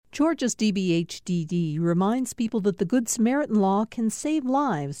Georgia's DBHDD reminds people that the Good Samaritan Law can save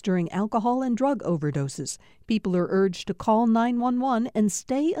lives during alcohol and drug overdoses. People are urged to call 911 and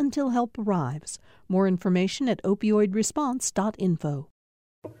stay until help arrives. More information at opioidresponse.info.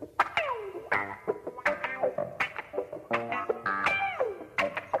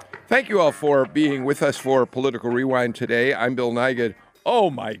 Thank you all for being with us for Political Rewind today. I'm Bill Nigut. Oh,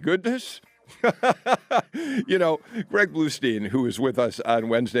 my goodness. You know, Greg Bluestein, who is with us on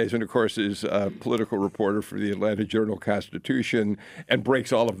Wednesdays and, of course, is a political reporter for the Atlanta Journal-Constitution and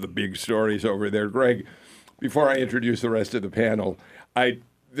breaks all of the big stories over there. Greg, before I introduce the rest of the panel,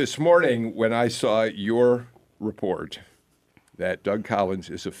 this morning when I saw your report that Doug Collins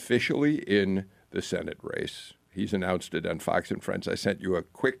is officially in the Senate race, he's announced it on Fox and Friends, I sent you a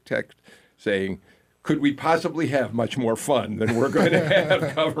quick text saying, could we possibly have much more fun than we're going to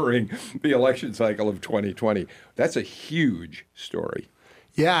have covering the election cycle of 2020? That's a huge story.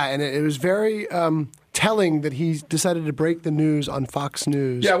 Yeah, and it was very telling that he decided to break the news on Fox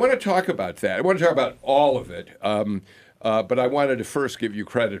News. Yeah, I want to talk about that. I want to talk about all of it. But I wanted to first give you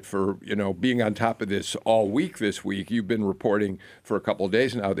credit for, being on top of this all week this week. You've been reporting for a couple of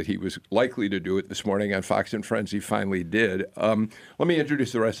days now that he was likely to do it this morning on Fox and Friends. He finally did. Let me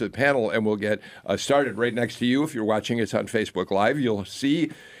introduce the rest of the panel, and we'll get started right next to you. If you're watching us on Facebook Live, you'll see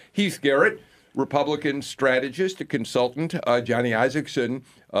Heath Garrett, Republican strategist, a consultant. Johnny Isakson,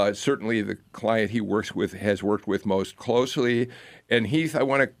 certainly the client he has worked with most closely. And Heath, I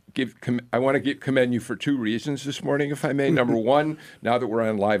want to commend you for two reasons this morning, if I may. Number one, now that we're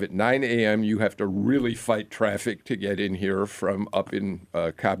on live at 9 a.m., you have to really fight traffic to get in here from up in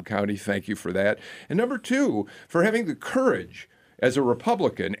Cobb County. Thank you for that. And number two, for having the courage as a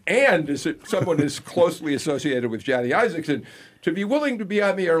Republican and as someone as closely associated with Johnny Isakson to be willing to be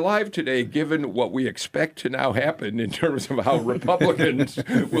on the air live today, given what we expect to now happen in terms of how Republicans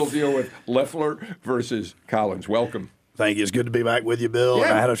will deal with Loeffler versus Collins. Welcome. Thank you. It's good to be back with you, Bill. Yeah.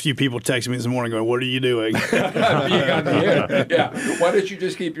 And I had a few people text me this morning going, what are you doing? Being on the air. Yeah. Why don't you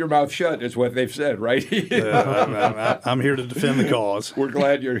just keep your mouth shut is what they've said, right? I'm here to defend the cause. We're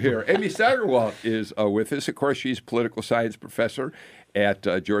glad you're here. Amy Steigerwalt is with us. Of course, she's a political science professor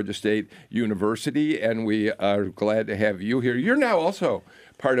at Georgia State University, and we are glad to have you here. You're now also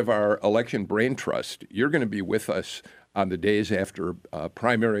part of our Election Brain Trust. You're going to be with us on the days after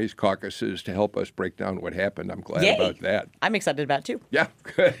primaries, caucuses, to help us break down what happened. I'm glad about that. I'm excited about it, too. Yeah,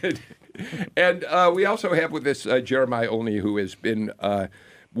 good. And we also have with us Jeremiah Olney, who has been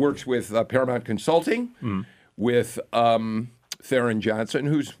works with Paramount Consulting, with Theron Johnson,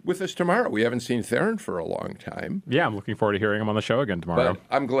 who's with us tomorrow. We haven't seen Theron for a long time. Yeah, I'm looking forward to hearing him on the show again tomorrow. But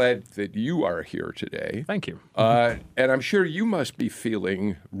I'm glad that you are here today. Thank you. And I'm sure you must be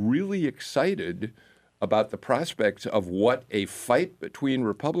feeling really excited about the prospects of what a fight between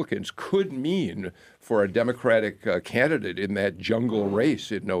Republicans could mean for a Democratic candidate in that jungle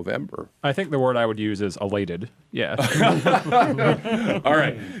race in November. I think the word I would use is elated. Yeah. All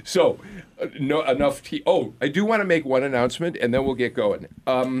right. So, enough. I do want to make one announcement, and then we'll get going.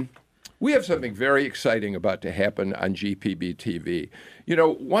 We have something very exciting about to happen on GPB TV.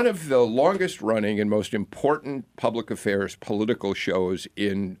 One of the longest running and most important public affairs political shows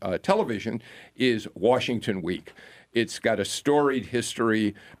in television is Washington Week. It's got a storied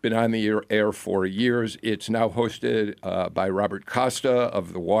history, been on the air for years. It's now hosted by Robert Costa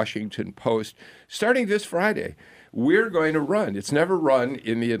of the Washington Post. Starting this Friday, we're going to run. It's never run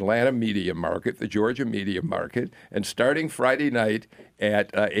in the Atlanta media market, the Georgia media market. And starting Friday night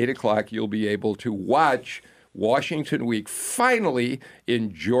at 8 o'clock, you'll be able to watch Washington Week finally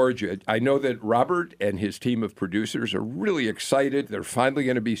in Georgia. I know that Robert and his team of producers are really excited. They're finally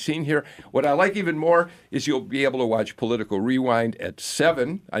going to be seen here. What I like even more is you'll be able to watch Political Rewind at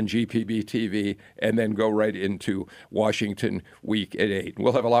 7 on GPB TV and then go right into Washington Week at 8.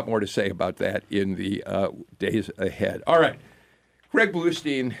 We'll have a lot more to say about that in the days ahead. All right, Greg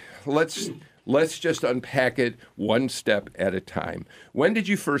Bluestein, let's just unpack it one step at a time. When did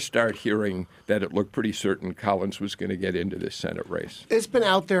you first start hearing that it looked pretty certain Collins was going to get into this Senate race? It's been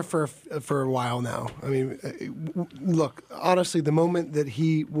out there for a while now. I mean, look, honestly, the moment that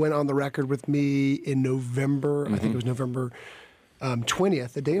he went on the record with me in November, I think it was November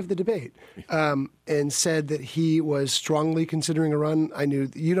 20th, the day of the debate, and said that he was strongly considering a run, I knew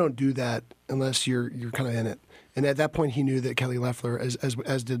you don't do that unless you're kind of in it. And at that point, he knew that Kelly Loeffler,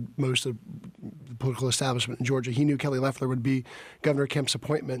 as did most of the political establishment in Georgia, he knew Kelly Loeffler would be Governor Kemp's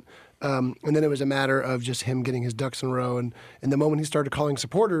appointment. And then it was a matter of just him getting his ducks in a row. And the moment he started calling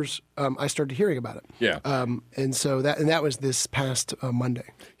supporters, I started hearing about it. Yeah. And so that was this past Monday.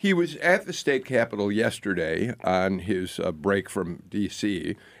 He was at the state capitol yesterday on his break from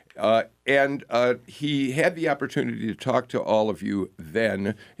D.C., And he had the opportunity to talk to all of you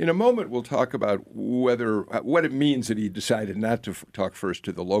then. In a moment, we'll talk about what it means that he decided not to talk first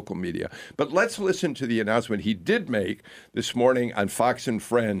to the local media. But let's listen to the announcement he did make this morning on Fox and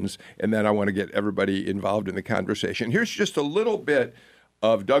Friends, and then I want to get everybody involved in the conversation. Here's just a little bit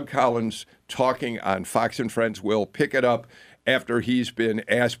of Doug Collins talking on Fox and Friends. We'll pick it up after he's been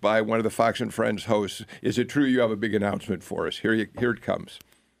asked by one of the Fox and Friends hosts, is it true you have a big announcement for us? Here it comes.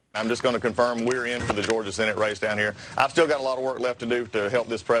 I'm just going to confirm we're in for the Georgia Senate race down here. I've still got a lot of work left to do to help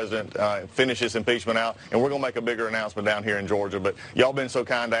this president finish his impeachment out, and we're going to make a bigger announcement down here in Georgia. But y'all been so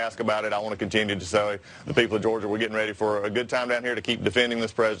kind to ask about it. I want to continue to say the people of Georgia, we're getting ready for a good time down here to keep defending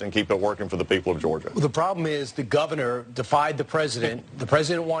this president and keep it working for the people of Georgia. Well, the problem is the governor defied the president. The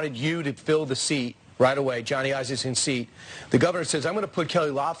president wanted you to fill the seat right away, Johnny Isaac's seat. The governor says, I'm going to put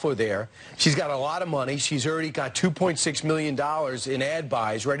Kelly Loeffler there. She's got a lot of money. She's already got $2.6 million in ad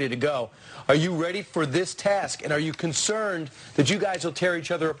buys ready to go. Are you ready for this task? And are you concerned that you guys will tear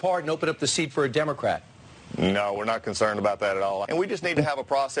each other apart and open up the seat for a Democrat? No, we're not concerned about that at all. And we just need to have a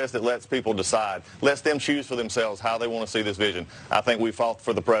process that lets people decide, lets them choose for themselves how they want to see this vision. I think we fought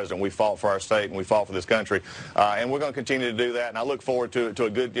for the president, we fought for our state, and we fought for this country. And we're going to continue to do that. And I look forward to a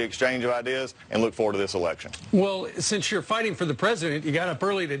good exchange of ideas and look forward to this election. Well, since you're fighting for the president, you got up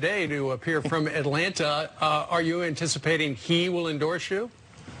early today to appear from Atlanta. Are you anticipating he will endorse you?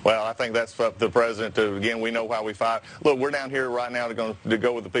 Well, I think that's up to the president to, again, we know how we fight. Look, we're down here right now to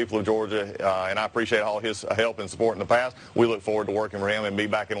go with the people of Georgia, and I appreciate all his help and support in the past. We look forward to working for him and be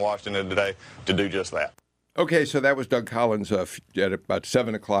back in Washington today to do just that. Okay, so that was Doug Collins at about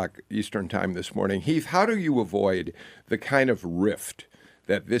 7 o'clock Eastern time this morning. Heath, how do you avoid the kind of rift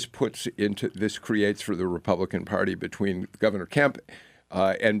that this creates for the Republican Party between Governor Kemp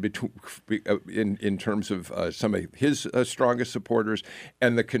and in terms of some of his strongest supporters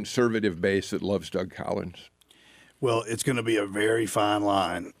and the conservative base that loves Doug Collins? Well, it's going to be a very fine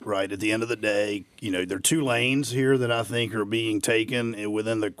line, right? At the end of the day, there are two lanes here that I think are being taken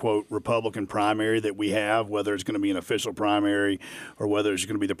within the, quote, Republican primary that we have, whether it's going to be an official primary or whether it's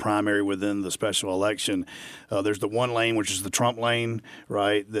going to be the primary within the special election. There's the one lane, which is the Trump lane,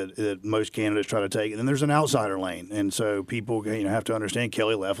 right, that most candidates try to take. And then there's an outsider lane. And so people have to understand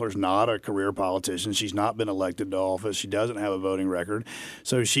Kelly Loeffler's not a career politician. She's not been elected to office. She doesn't have a voting record.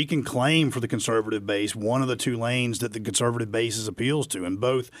 So she can claim for the conservative base one of the two lanes that the conservative base appeals to, and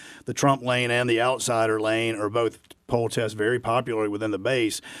both the Trump lane and the outsider lane are both poll tests very popular within the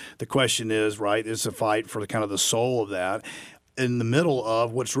base. The question is, right, it's a fight for kind of the soul of that in the middle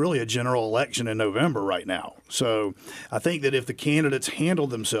of what's really a general election in November right now. So I think that if the candidates handle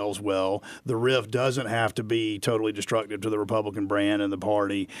themselves well, the rift doesn't have to be totally destructive to the Republican brand and the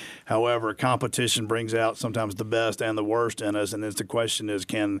party. However, competition brings out sometimes the best and the worst in us, and it's the question is,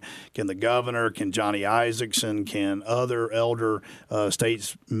 can the governor, can Johnny Isakson, can other elder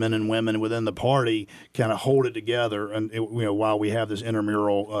statesmen and women within the party kind of hold it together and while we have this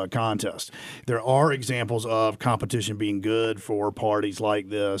intramural contest. There are examples of competition being good for parties like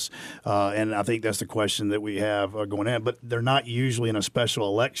this, and I think that's the question that we have going in. But they're not usually in a special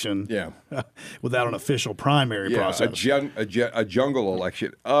election without an official primary process. A jungle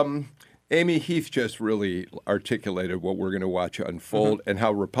election. Amy, Heath just really articulated what we're going to watch unfold and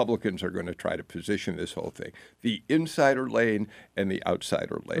how Republicans are going to try to position this whole thing. The insider lane and the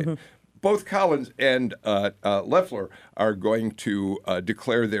outsider lane. Both Collins and Loeffler are going to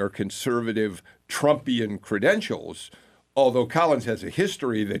declare their conservative Trumpian credentials, although Collins has a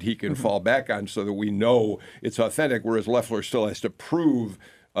history that he can fall back on so that we know it's authentic, whereas Loeffler still has to prove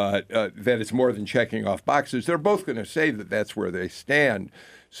that it's more than checking off boxes. They're both going to say that that's where they stand.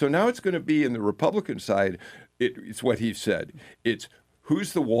 So now it's going to be in the Republican side, it's what he said. It's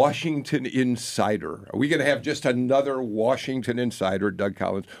who's the Washington insider? Are we going to have just another Washington insider, Doug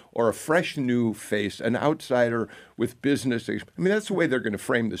Collins, or a fresh new face, an outsider with business? I mean, that's the way they're going to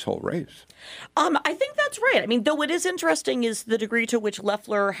frame this whole race. I think that's right. I mean, though what is interesting is the degree to which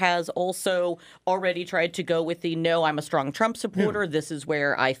Loeffler has also already tried to go with the no, I'm a strong Trump supporter. This is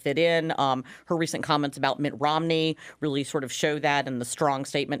where I fit in. Her recent comments about Mitt Romney really sort of show that, and the strong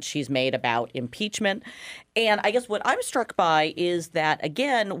statement she's made about impeachment. And I guess what I'm struck by is that,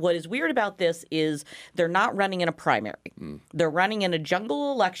 again, what is weird about this is they're not running in a primary. They're running in a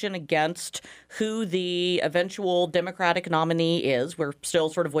jungle election against who the eventual Democratic nominee is. We're still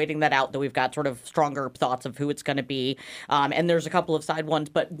sort of waiting that out, though we've got sort of stronger thoughts of who it's going to be. And there's a couple of side ones.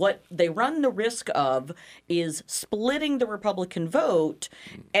 But what they run the risk of is splitting the Republican vote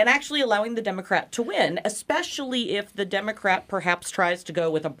and actually allowing the Democrat to win, especially if the Democrat perhaps tries to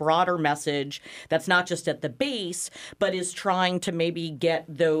go with a broader message that's not just at at the base, but is trying to maybe get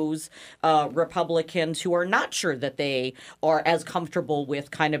those Republicans who are not sure that they are as comfortable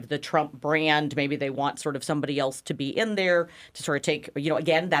with kind of the Trump brand. Maybe they want sort of somebody else to be in there to sort of take,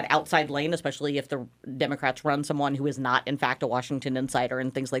 again, that outside lane, especially if the Democrats run someone who is not, in fact, a Washington insider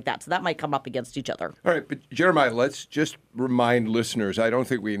and things like that. So that might come up against each other. All right, but Jeremiah, let's just remind listeners, I don't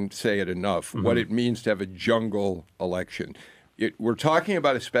think we can say it enough, what it means to have a jungle election. We're talking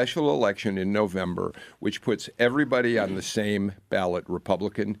about a special election in November, which puts everybody on the same ballot,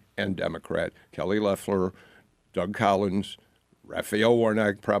 Republican and Democrat. Kelly Loeffler, Doug Collins, Raphael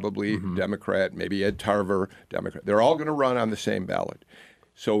Warnock, probably Democrat, maybe Ed Tarver, Democrat. They're all going to run on the same ballot.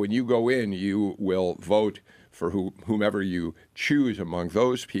 So when you go in, you will vote for whomever you choose among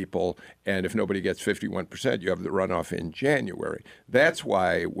those people. And if nobody gets 51%, you have the runoff in January. That's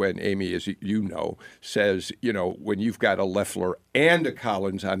why when Amy, as you know, says, when you've got a Loeffler and a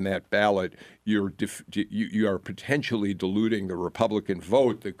Collins on that ballot, you are potentially diluting the Republican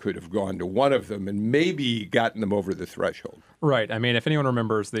vote that could have gone to one of them and maybe gotten them over the threshold. Right. I mean, if anyone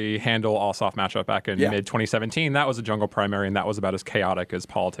remembers the Handel-Ossoff matchup back in mid-2017, that was a jungle primary, and that was about as chaotic as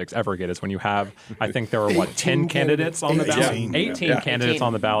politics ever get. Is when you have, I think there were, 10 candidates on the ballot? 18 candidates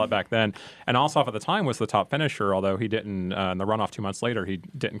on the ballot back then. And Ossoff at the time was the top finisher, although he didn't, in the runoff 2 months later, he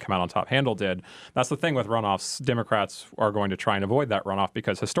didn't come out on top. Handel did. That's the thing with runoffs. Democrats are going to try and avoid that runoff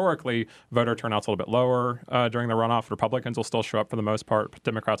because historically, voter turnout's a little bit lower during the runoff. Republicans will still show up for the most part.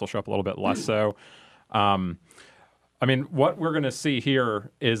 Democrats will show up a little bit less so. I mean, what we're going to see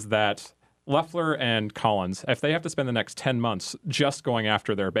here is that Loeffler and Collins, if they have to spend the next 10 months just going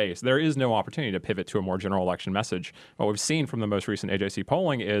after their base, there is no opportunity to pivot to a more general election message. What we've seen from the most recent AJC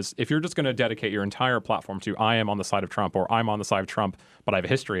polling is if you're just going to dedicate your entire platform to I am on the side of Trump or I'm on the side of Trump, but I have a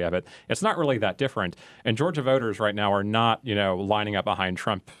history of it, it's not really that different. And Georgia voters right now are not, lining up behind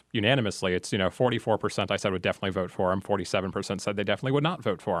Trump unanimously. It's, 44% I said would definitely vote for him. 47% said they definitely would not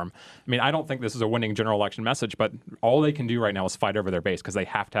vote for him. I mean, I don't think this is a winning general election message, but all they can do right now is fight over their base because they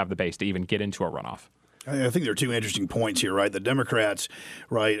have to have the base to even get into a runoff. I think there are two interesting points here, right? The Democrats,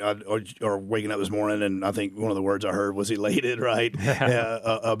 right, are waking up this morning, and I think one of the words I heard was elated, right,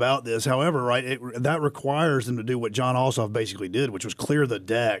 about this. However, right, that requires them to do what Jon Ossoff basically did, which was clear the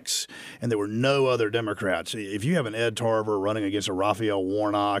decks, and there were no other Democrats. If you have an Ed Tarver running against a Raphael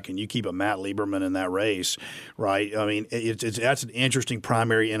Warnock, and you keep a Matt Lieberman in that race, right, I mean, that's an interesting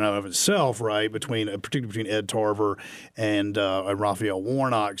primary in and of itself, right, particularly between Ed Tarver and Raphael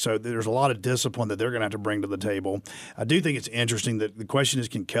Warnock. So there's a lot of discipline that they're going to have to bring to the table. I do think it's interesting that the question is,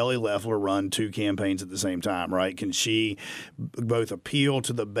 can Kelly Loeffler run two campaigns at the same time, right? Can she both appeal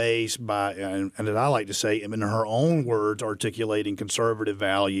to the base by, and as I like to say, in her own words, articulating conservative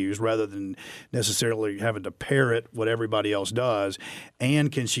values rather than necessarily having to parrot what everybody else does?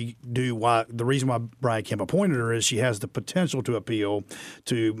 And can she do the reason why Brian Kemp appointed her is she has the potential to appeal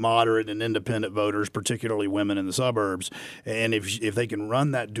to moderate and independent voters, particularly women in the suburbs. And if they can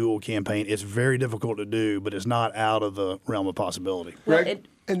run that dual campaign, it's very difficult to do, but it's not out of the realm of possibility. Right.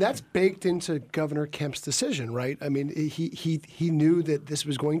 And that's baked into Governor Kemp's decision, right? I mean, he knew that this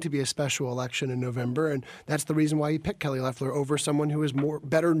was going to be a special election in November, and that's the reason why he picked Kelly Loeffler over someone who is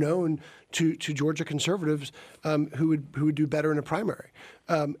better known to Georgia conservatives, who would do better in a primary.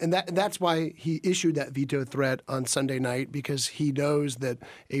 And that's why he issued that veto threat on Sunday night, because he knows that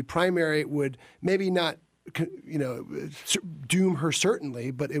a primary would maybe not doom her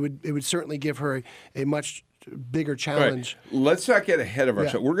certainly, but it would certainly give her a much bigger challenge. Right. Let's not get ahead of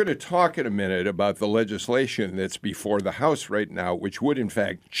ourselves. We're going to talk in a minute about the legislation that's before the House right now, which would in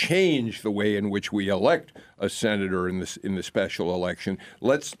fact change the way in which we elect a senator in the special election.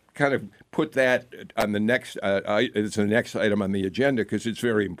 Let's kind of put that on the next. It's the next item on the agenda because it's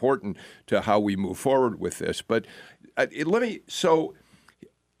very important to how we move forward with this. But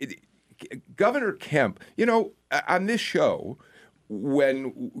Governor Kemp, on this show,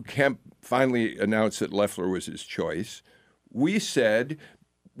 when Kemp finally announced that Loeffler was his choice, we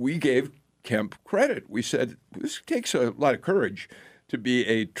gave Kemp credit. We said, this takes a lot of courage to be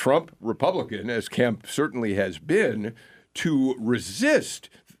a Trump Republican, as Kemp certainly has been, to resist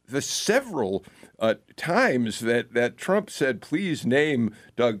the several times that Trump said, please name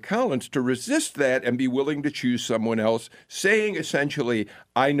Doug Collins, to resist that and be willing to choose someone else, saying essentially,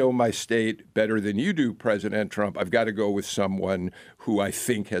 I know my state better than you do, President Trump. I've got to go with someone who I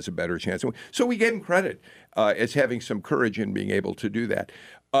think has a better chance. So we gave him credit as having some courage in being able to do that.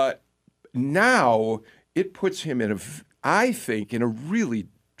 Now it puts him I think, in a really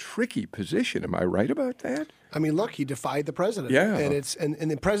tricky position. Am I right about that? I mean, look, he defied the president. Yeah.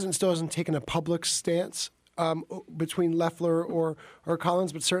 And the president still hasn't taken a public stance between Loeffler or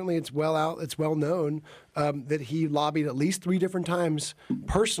Collins, but certainly it's well known that he lobbied at least 3 different times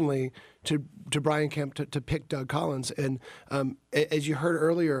personally to Brian Kemp to pick Doug Collins. And as you heard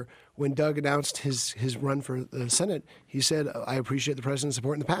earlier, when Doug announced his run for the Senate, he said, "I appreciate the president's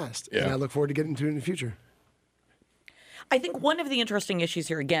support in the past, and I look forward to getting to it in the future." I think one of the interesting issues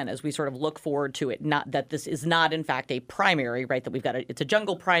here, again, as we sort of look forward to it, not that this is not, in fact, a primary, right, that we've got it's a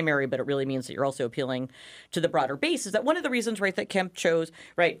jungle primary, but it really means that you're also appealing to the broader base, is that one of the reasons, right, that Kemp chose,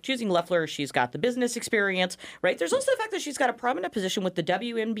 right, choosing Loeffler, she's got the business experience, right? There's also the fact that she's got a prominent position with the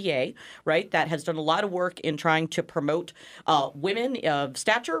WNBA, right, that has done a lot of work in trying to promote women of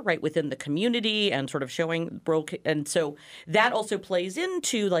stature, right, within the community and sort of showing, and so that also plays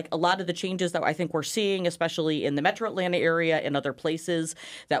into, like, a lot of the changes that I think we're seeing, especially in the Metro Atlanta area and other places,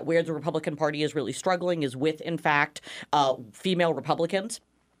 that where the Republican Party is really struggling is with, in fact, female Republicans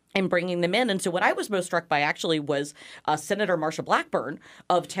and bringing them in. And so what I was most struck by actually was Senator Marsha Blackburn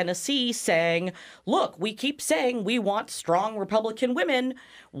of Tennessee saying, look, we keep saying we want strong Republican women.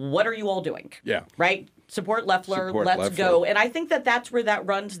 What are you all doing? Yeah. Right? Support Loeffler. Let's go. And I think that that's where that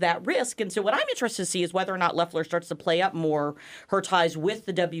runs that risk. And so what I'm interested to see is whether or not Loeffler starts to play up more her ties with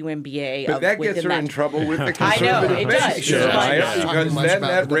the WNBA. But that gets her in trouble with the conservative I know, it does. Because then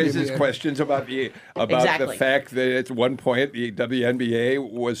that raises questions about the fact that at one point the WNBA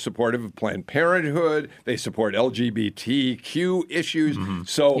was supportive of Planned Parenthood. They support LGBTQ issues.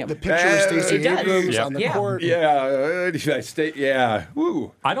 So the picture of Stacey Abrams on the court.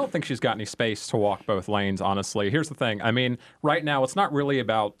 Woo. I don't think she's got any space to walk both lanes. Honestly, here's the thing. I mean, right now, it's not really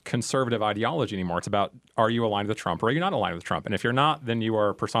about conservative ideology anymore. It's about, are you aligned with Trump or are you not aligned with Trump? And if you're not, then you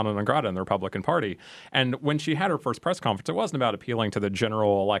are persona non grata in the Republican Party. And when she had her first press conference, it wasn't about appealing to the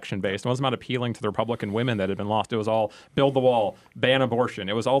general election base. It wasn't about appealing to the Republican women that had been lost. It was all build the wall, ban abortion.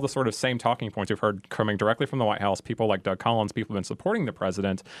 It was all the sort of same talking points we've heard coming directly from the White House. People like Doug Collins, people who've been supporting the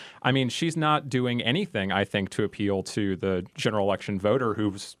president. I mean, she's not doing anything, I think, to appeal to the general election voter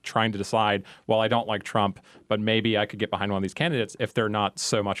who's trying to decide, well, I don't like Trump, but maybe I could get behind one of these candidates if they're not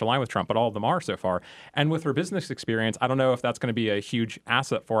so much aligned with Trump, but all of them are so far. And with her business experience, I don't know if that's going to be a huge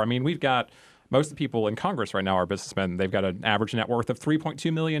asset for her. I mean, we've got most of the people in Congress right now are businessmen. They've got an average net worth of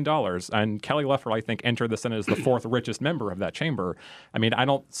 $3.2 million. And Kelly Loeffler, I think, entered the Senate as the 4th richest member of that chamber. I mean, I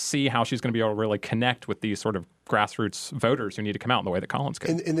don't see how she's going to be able to really connect with these sort of grassroots voters who need to come out in the way that Collins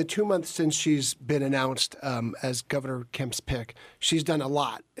could. In the 2 months since she's been announced as Governor Kemp's pick, she's done a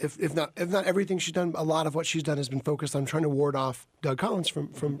lot. If not everything she's done, a lot of what she's done has been focused on trying to ward off Doug Collins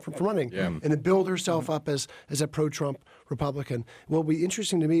from running and to build herself up as a pro-Trump Republican. What will be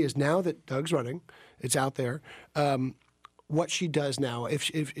interesting to me is now that Doug's running, it's out there, what she does now.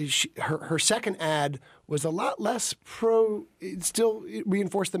 If her second ad was a lot less pro, it still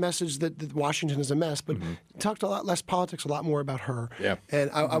reinforced the message that Washington is a mess, but talked a lot less politics, a lot more about her. Yeah.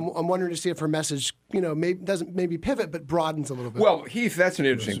 And I'm wondering to see if her message, doesn't maybe pivot, but broadens a little bit. Well, Heath, that's an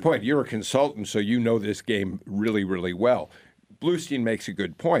interesting point. You're a consultant, so you know this game really, really well. Bluestein makes a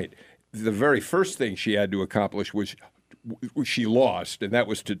good point. The very first thing she had to accomplish was she lost, and that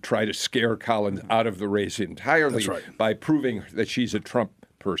was to try to scare Collins out of the race entirely by proving that she's a Trump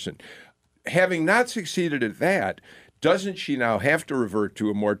person. Having not succeeded at that, doesn't she now have to revert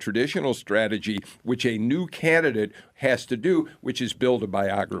to a more traditional strategy, which a new candidate has to do, which is build a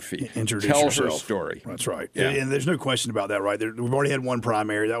biography, tell her story? That's right. Yeah. And there's no question about that, right? We've already had one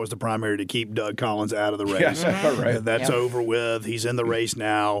primary. That was the primary to keep Doug Collins out of the race. Right. That's over with. He's in the race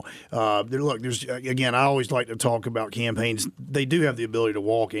now. There's again, I always like to talk about campaigns. They do have the ability to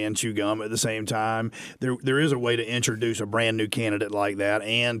walk and chew gum at the same time. There is a way to introduce a brand new candidate like that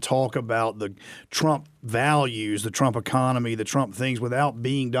and talk about the Trump values, the Trump economy, the Trump things without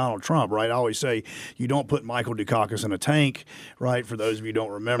being Donald Trump, right? I always say you don't put Michael Dukakis in a tank, right? For those of you who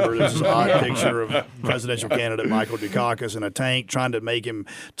don't remember, this is an odd picture of presidential candidate Michael Dukakis in a tank trying to make him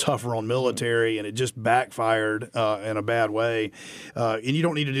tougher on military, and it just backfired in a bad way. And you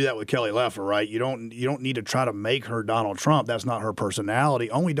don't need to do that with Kelly Loeffler, right? You don't need to try to make her Donald Trump. That's not her personality.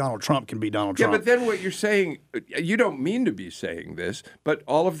 Only Donald Trump can be Donald Trump. Yeah, but then what you're saying, you don't mean to be saying this, but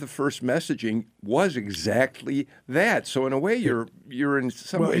all of the first messaging was exactly that. So in a way, you're in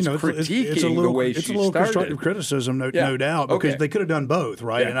some ways critiquing the way she started. It's a little constructive criticism, no doubt, because they could have done both,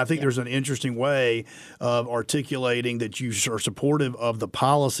 right? And I think there's an interesting way of articulating that you are supportive of the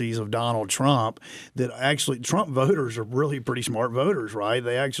policies of Donald Trump, that actually Trump voters are really pretty smart voters, right?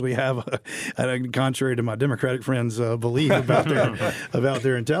 They actually have, contrary to my Democratic friends' belief about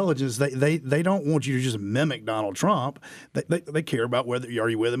their intelligence, they don't want you to just mimic Donald Trump. They care about whether are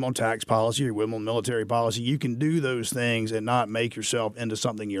you with him on tax policy, are you with him on military policy. You can do those things and not make yourself into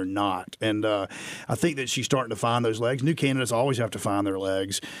something you're not. And I think that she's starting to find those legs. New candidates always have to find their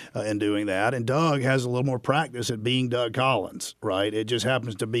legs in doing that. And Doug has a little more practice at being Doug Collins, right? It just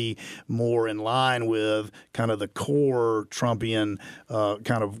happens to be more in line with kind of the core Trumpian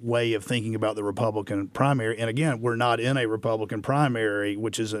kind of way of thinking about the Republican primary. And again, we're not in a Republican primary,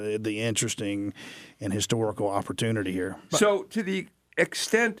 which is the interesting and historical opportunity here. So to the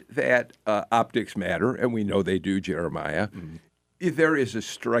extent that optics matter, and we know they do, Jeremiah, there is a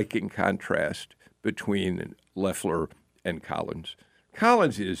striking contrast between Loeffler and Collins.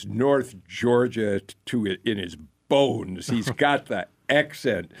 Collins is North Georgia in his bones. He's got the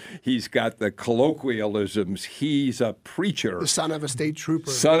accent. He's got the colloquialisms. He's a preacher. The son of a state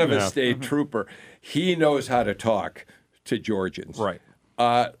trooper. Son of a state trooper. He knows how to talk to Georgians. Right.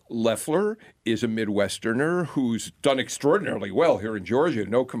 Loeffler is a Midwesterner who's done extraordinarily well here in Georgia.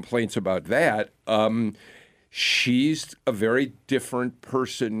 No complaints about that. She's a very different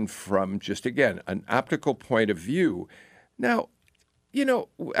person from just, again, an optical point of view. Now,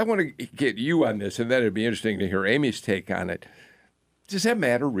 I want to get you on this, and then it'd be interesting to hear Amy's take on it. Does that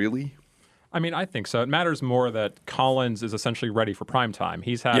matter, really? I mean, I think so. It matters more that Collins is essentially ready for prime time.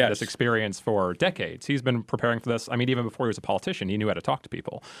 He's had this experience for decades. He's been preparing for this. I mean, even before he was a politician, he knew how to talk to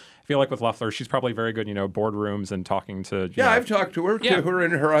people. I feel like with Loeffler, she's probably very good, boardrooms and talking to. I've talked to her, her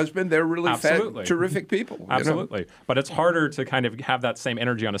and her husband. They're really terrific people. Absolutely. But it's harder to kind of have that same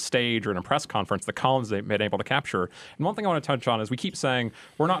energy on a stage or in a press conference that Collins has been able to capture. And one thing I want to touch on is we keep saying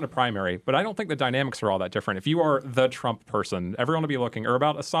we're not in a primary, but I don't think the dynamics are all that different. If you are the Trump person, everyone will be looking, or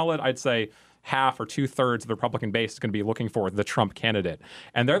about a solid, I'd say, half or 2/3 of the Republican base is going to be looking for the Trump candidate.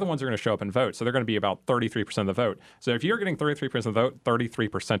 And they're the ones who are going to show up and vote. So they're going to be about 33% of the vote. So if you're getting 33% of the vote,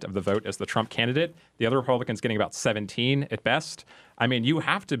 33% of the vote is the Trump candidate. The other Republicans getting about 17 at best. I mean, you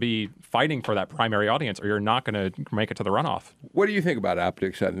have to be fighting for that primary audience or you're not going to make it to the runoff. What do you think about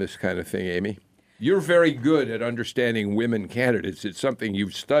optics on this kind of thing, Amy? You're very good at understanding women candidates. It's something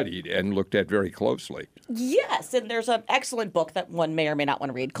you've studied and looked at very closely. Yes, and there's an excellent book that one may or may not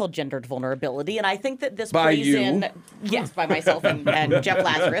want to read called Gendered Vulnerability, and I think that this plays in. Yes, by myself and Jeff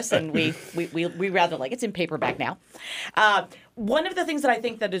Lazarus, and we rather like it's in paperback now. One of the things that I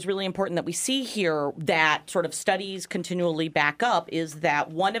think that is really important that we see here that sort of studies continually back up is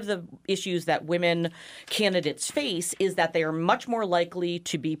that one of the issues that women candidates face is that they are much more likely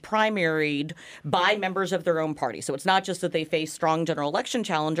to be primaried by members of their own party. So it's not just that they face strong general election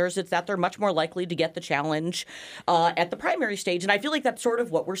challengers, it's that they're much more likely to get the challenge at the primary stage. And I feel like that's sort of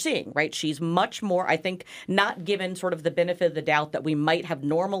what we're seeing, right? She's much more, I think, not given sort of the benefit of the doubt that we might have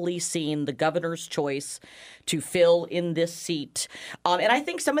normally seen the governor's choice to fill in this seat. And I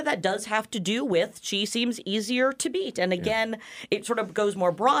think some of that does have to do with she seems easier to beat. And again, it sort of goes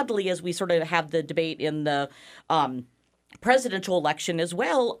more broadly as we sort of have the debate in the presidential election as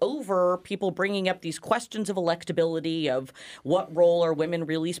well over people bringing up these questions of electability, of what role are women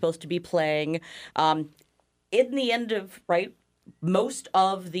really supposed to be playing. In the end of, right, most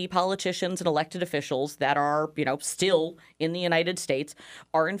of the politicians and elected officials that are, still in the United States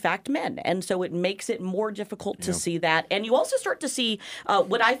are in fact men. And so it makes it more difficult to see that. And you also start to see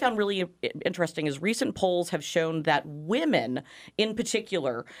what I found really interesting is recent polls have shown that women in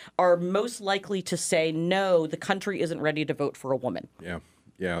particular are most likely to say, no, the country isn't ready to vote for a woman. Yeah.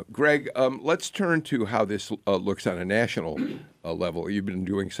 Greg, let's turn to how this looks on a national level. You've been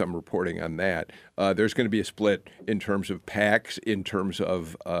doing some reporting on that. There's going to be a split in terms of PACs, in terms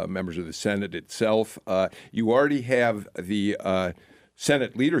of members of the Senate itself. You already have the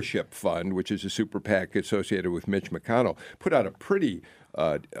Senate Leadership Fund, which is a super PAC associated with Mitch McConnell, put out a pretty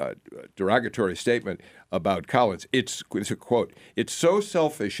derogatory statement about Collins. It's a quote. "It's so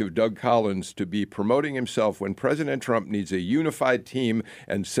selfish of Doug Collins to be promoting himself when President Trump needs a unified team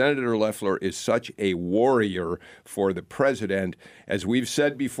and Senator Loeffler is such a warrior for the president. As we've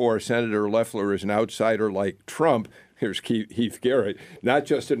said before, Senator Loeffler is an outsider like Trump." Here's Heath Garrett. "Not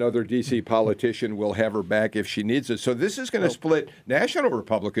just another D.C. politician. Will have her back if she needs it." So this is going to split national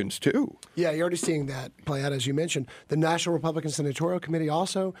Republicans, too. Yeah, you're already seeing that play out, as you mentioned. The National Republican Senatorial Committee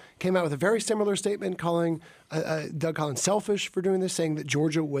also came out with a very similar statement calling Doug Collins selfish for doing this, saying that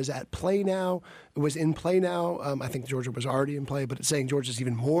Georgia was in play now. I think Georgia was already in play, but it's saying Georgia's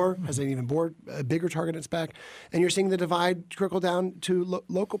even more, has an even more bigger target in its back. And you're seeing the divide trickle down to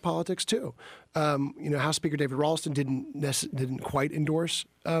local politics, too. House Speaker David Ralston didn't quite endorse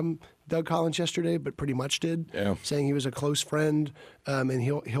Doug Collins yesterday, but pretty much did, saying he was a close friend, and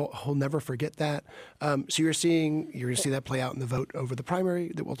he'll never forget that. So you're going to see that play out in the vote over the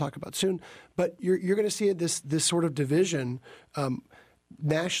primary that we'll talk about soon. But you're going to see this sort of division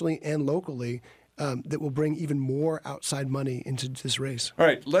nationally and locally that will bring even more outside money into this race. All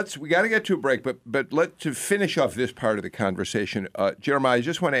right, we got to get to a break, but to finish off this part of the conversation, Jeremiah, I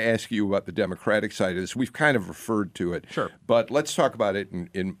just want to ask you about the Democratic side of this. We've kind of referred to it, sure, but let's talk about it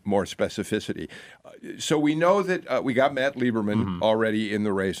in more specificity. So we know that we got Matt Lieberman already in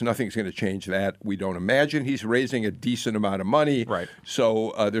the race. Nothing's going to change that. We don't imagine he's raising a decent amount of money, right?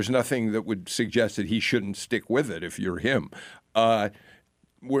 So there's nothing that would suggest that he shouldn't stick with it if you're him.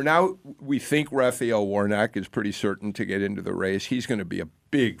 We think Raphael Warnock is pretty certain to get into the race. He's going to be a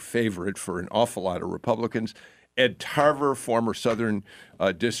big favorite for an awful lot of Republicans. Ed Tarver, former Southern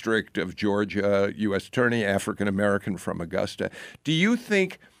District of Georgia U.S. Attorney, African-American from Augusta. Do you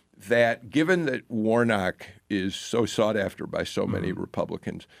think that, given that Warnock is so sought after by so many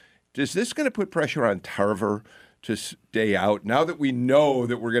Republicans, is this going to put pressure on Tarver to stay out? Now that we know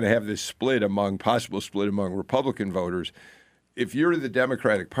that we're going to have this possible split among Republican voters, if you're the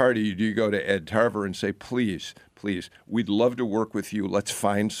Democratic Party, do you go to Ed Tarver and say, please, we'd love to work with you. Let's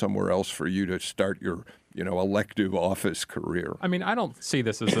find somewhere else for you to start your elective office career? I mean, I don't see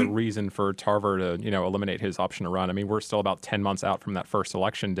this as a reason for Tarver to, eliminate his option to run. I mean, we're still about 10 months out from that first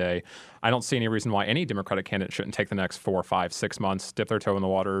election day. I don't see any reason why any Democratic candidate shouldn't take the next 4, 5, 6 months, dip their toe in the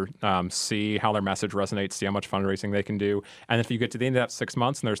water, see how their message resonates, see how much fundraising they can do. And if you get to the end of that 6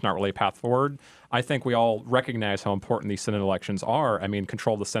 months and there's not really a path forward, I think we all recognize how important these Senate elections are. I mean,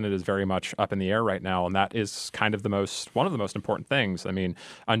 control of the Senate is very much up in the air right now, and that is kind of one of the most important things. I mean,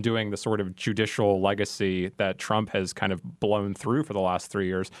 undoing the sort of judicial legacy that Trump has kind of blown through for the last 3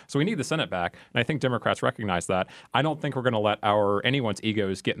 years. So we need the Senate back, and I think Democrats recognize that. I don't think we're going to let anyone's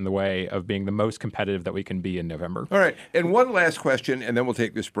egos get in the way of being the most competitive that we can be in November. All right, and one last question, and then we'll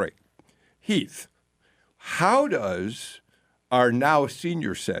take this break. Heath, how does our now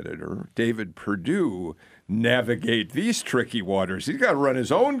senior senator, David Perdue, navigate these tricky waters? He's got to run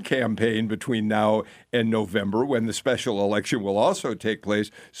his own campaign between now and November, when the special election will also take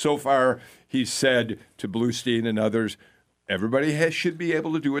place. So far, he's said to Bluestein and others, everybody should be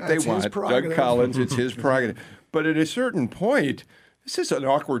able to do what they want. Doug Collins, it's his prerogative. But at a certain point, this is an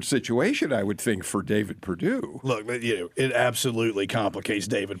awkward situation, I would think, for David Perdue. Look, it absolutely complicates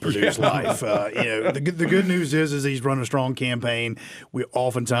David Perdue's life. The good news is he's run a strong campaign. We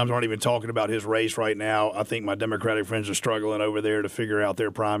oftentimes aren't even talking about his race right now. I think my Democratic friends are struggling over there to figure out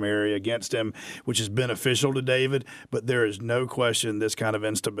their primary against him, which is beneficial to David. But there is no question this kind of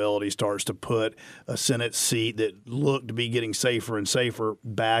instability starts to put a Senate seat that looked to be getting safer and safer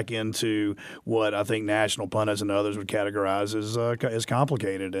back into what I think national pundits and others would categorize as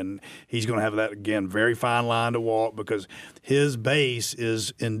complicated, and he's going to have that, again, very fine line to walk, because his base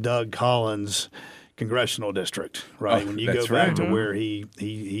is in Doug Collins' congressional district, right? When you go back to where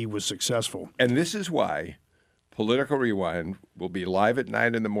he was successful. And this is why Political Rewind will be live at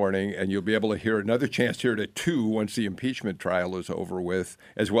 9 in the morning, and you'll be able to hear another chance to hear it at 2 once the impeachment trial is over with,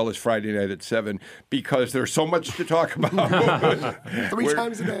 as well as Friday night at 7, because there's so much to talk about. 3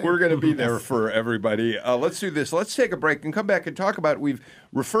 times a day. We're going to be there for everybody. Let's do this. Let's take a break and come back and talk about it. We've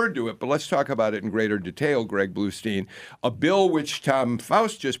referred to it, but let's talk about it in greater detail, Greg Bluestein. A bill which Tom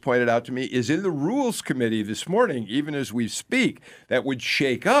Faust just pointed out to me is in the Rules Committee this morning, even as we speak, that would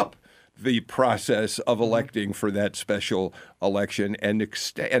shake up the process of electing for that special election and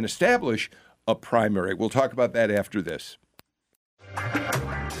establish a primary. We'll talk about that after this.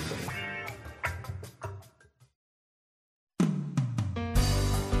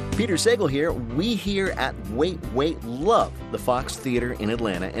 Peter Sagal here. We here at Wait, love the Fox Theater in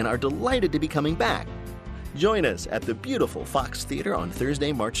Atlanta and are delighted to be coming back. Join us at the beautiful Fox Theater on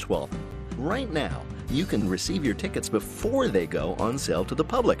Thursday, March 12th. Right now, you can receive your tickets before they go on sale to the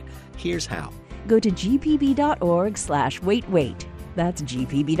public. Here's how. Go to gpb.org/wait. That's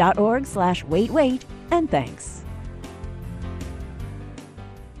gpb.org/wait, and thanks.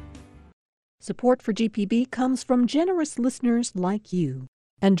 Support for GPB comes from generous listeners like you.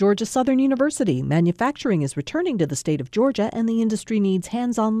 And Georgia Southern University. Manufacturing is returning to the state of Georgia, and the industry needs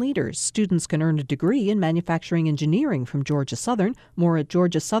hands-on leaders. Students can earn a degree in manufacturing engineering from Georgia Southern. More at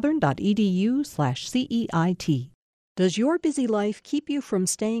georgiasouthern.edu/CEIT. Does your busy life keep you from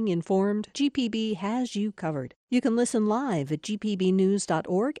staying informed? GPB has you covered. You can listen live at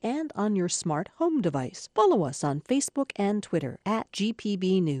gpbnews.org and on your smart home device. Follow us on Facebook and Twitter at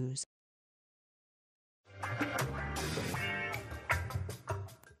GPB News.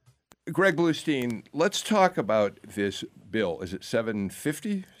 Greg Bluestein, let's talk about this bill. Is it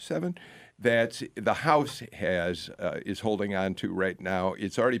 757 that the House is holding on to right now?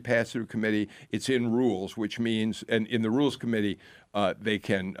 It's already passed through committee. It's in rules, which means, and in the Rules Committee, they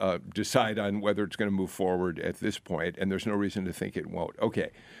can decide on whether it's going to move forward at this point, and there's no reason to think it won't.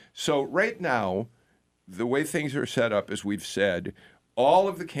 Okay, so right now, the way things are set up, as we've said, all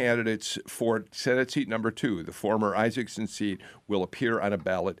of the candidates for Senate seat number 2, the former Isaacson seat, will appear on a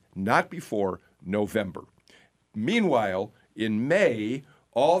ballot not before November. Meanwhile, in May,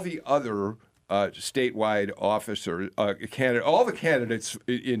 all the other statewide officers, all the candidates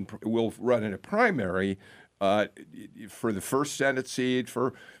will run in a primary for the first Senate seat,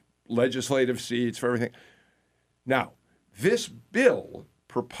 for legislative seats, for everything. Now, this bill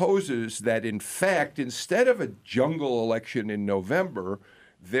proposes that, in fact, instead of a jungle election in November,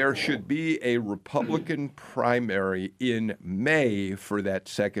 there should be a Republican primary in May for that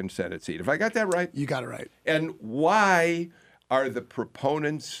second Senate seat. Have I got that right? You got it right. And why are the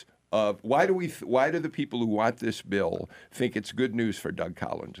proponents of why do the people who want this bill think it's good news for Doug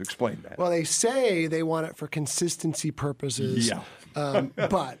Collins? Explain that. Well, they say they want it for consistency purposes. Yeah.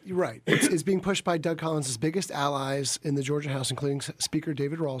 But you're right. It's being pushed by Doug Collins' biggest allies in the Georgia House, including Speaker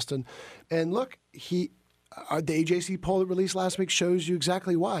David Ralston. And look, the AJC poll that released last week shows you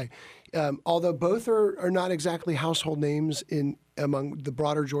exactly why. Although both are not exactly household names among the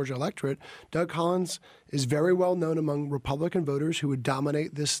broader Georgia electorate, Doug Collins is very well known among Republican voters who would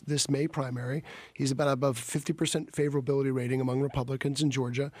dominate this May primary. He's about above 50% favorability rating among Republicans in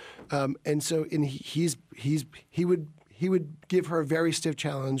Georgia, and so he would give her a very stiff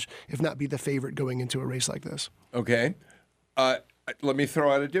challenge, if not be the favorite going into a race like this. Okay. Let me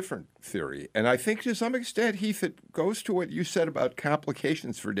throw out a different theory. And I think to some extent, Heath, it goes to what you said about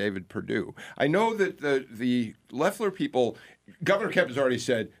complications for David Perdue. I know that the Loeffler people, Governor Kemp has already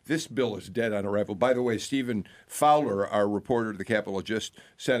said this bill is dead on arrival. By the way, Stephen Fowler, our reporter at the Capitol, just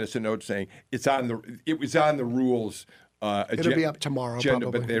sent us a note saying it was on the rules It'll be up tomorrow,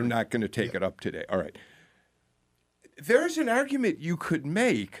 probably. But they're not going to take it up today. All right. There's an argument you could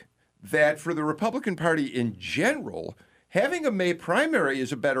make that for the Republican Party in general, having a May primary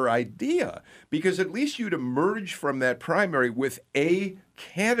is a better idea because at least you'd emerge from that primary with a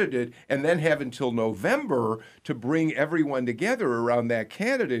candidate and then have until November to bring everyone together around that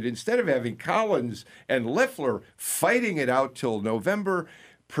candidate instead of having Collins and Loeffler fighting it out till November,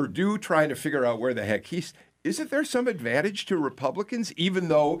 Perdue trying to figure out where the heck he's. Isn't there some advantage to Republicans, even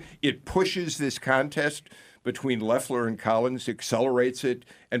though it pushes this contest between Loeffler and Collins, accelerates it,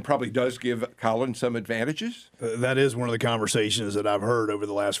 and probably does give Collins some advantages? That is one of the conversations that I've heard over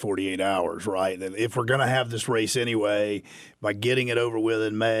the last 48 hours, right? That if we're going to have this race anyway, by getting it over with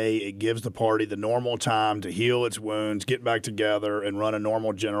in May, it gives the party the normal time to heal its wounds, get back together, and run a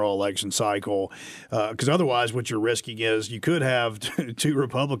normal general election cycle. Because otherwise, what you're risking is you could have two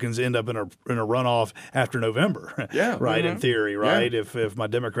Republicans end up in a runoff after November, yeah, right? Mm-hmm. In theory, right? Yeah. If my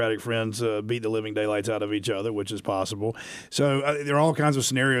Democratic friends beat the living daylights out of each other, which is possible. So there are all kinds of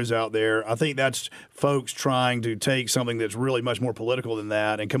scenarios out there. I think that's folks trying to take something that's really much more political than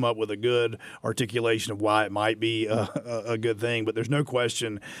that and come up with a good articulation of why it might be a good thing. But there's no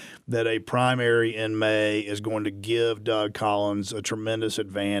question that a primary in May is going to give Doug Collins a tremendous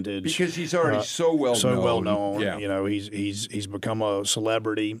advantage because he's already so well known. Yeah. You know, he's become a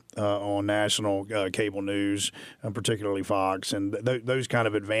celebrity on national cable news, particularly Fox, and those kind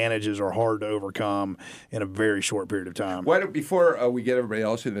of advantages are hard to overcome in a very short period of time. Before we get everybody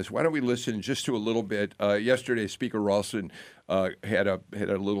else in this, why don't we listen just to a little bit? Yesterday, Speaker Ralston had a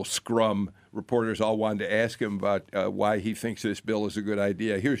little scrum. Reporters all wanted to ask him about why he thinks this bill is a good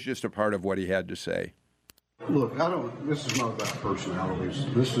idea. Here's just a part of what he had to say. Look, this is not about personalities.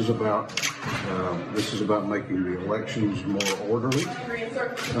 This is about making the elections more orderly,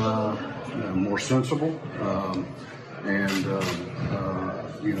 more sensible, anybody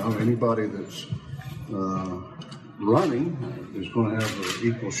that's running is going to have an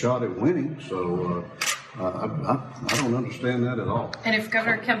equal shot at winning. So I don't understand that at all. And if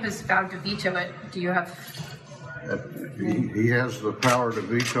Governor Kemp is vowed to veto it, do you have? He has the power to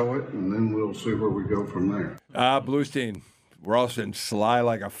veto it, and then we'll see where we go from there. Bluestein, Ralston, sly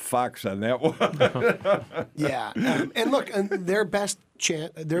like a fox on that one. Yeah, and look, their best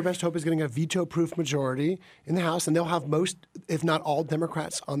hope is getting a veto-proof majority in the House, and they'll have most, if not all,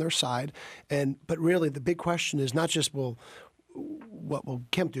 Democrats on their side. But really, the big question is not just what will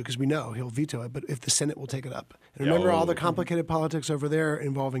Kemp do, because we know he'll veto it, but if the Senate will take it up. And remember all the complicated politics over there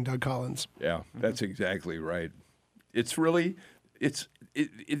involving Doug Collins. Yeah, that's exactly right. It's really,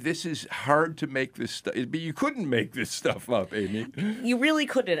 this is hard to make this stuff. You couldn't make this stuff up, Amy. You really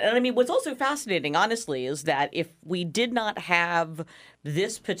couldn't. And I mean, what's also fascinating, honestly, is that if we did not have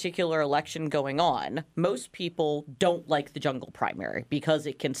this particular election going on, most people don't like the jungle primary because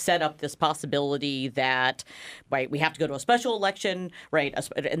it can set up this possibility that, right, we have to go to a special election, right,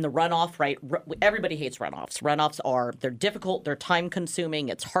 in the runoff, right, everybody hates runoffs. Runoffs they're difficult, they're time consuming,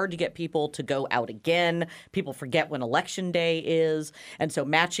 it's hard to get people to go out again. People forget when election day is. And so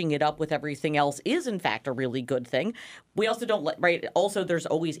matching it up with everything else is, in fact, a really good thing. We also don't right. Also,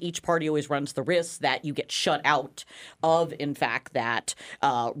 each party always runs the risk that you get shut out of, in fact, that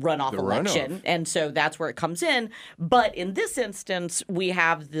runoff election. And so that's where it comes in. But in this instance, we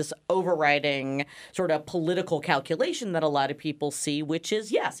have this overriding sort of political calculation that a lot of people see, which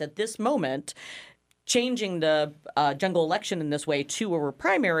is, yes, at this moment, changing the jungle election in this way to a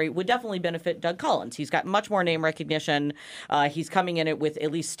primary would definitely benefit Doug Collins. He's got much more name recognition. He's coming in it with,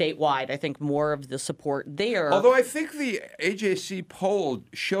 at least statewide, I think, more of the support there. Although I think the AJC poll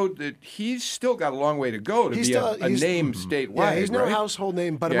showed that he's still got a long way to go to be a name statewide. Yeah, he's no right? household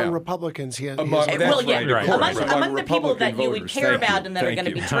name, but among Republicans, he has. Among the people that you would care about and that are going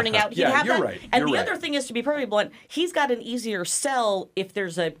to be turning out, he'd have that. Right. And the other thing is, to be perfectly blunt, he's got an easier sell if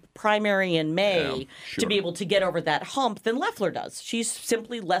there's a primary in May. To be able to get over that hump than Loeffler does. She's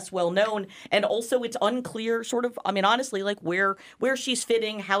simply less well known, and also it's unclear, sort of. I mean, honestly, like where she's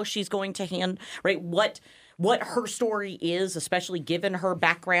fitting, how she's going to what her story is, especially given her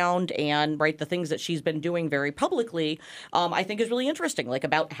background and the things that she's been doing very publicly. I think is really interesting, like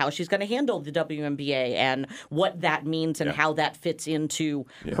about how she's going to handle the WNBA and what that means and how that fits into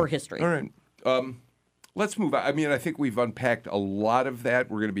her history. All right. Let's move on. I mean, I think we've unpacked a lot of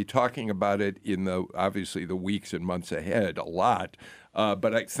that. We're going to be talking about it in obviously the weeks and months ahead a lot.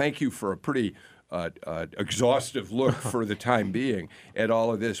 But I thank you for a pretty exhaustive look for the time being at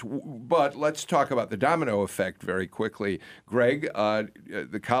all of this. But let's talk about the domino effect very quickly. Greg,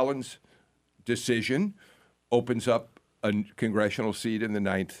 the Collins decision opens up a congressional seat in the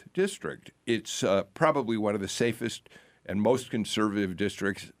 9th District. It's probably one of the safest and most conservative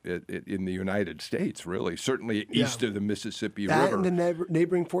districts in the United States, really, certainly east of the Mississippi River. And the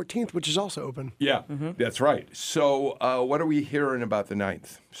neighboring 14th, which is also open. Yeah, that's right. So what are we hearing about the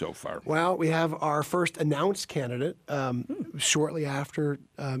 9th so far? Well, we have our first announced candidate shortly after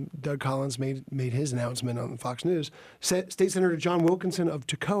Doug Collins made his announcement on Fox News. State Senator John Wilkinson of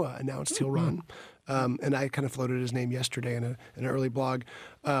Toccoa announced he'll run. And I kind of floated his name yesterday in an early blog.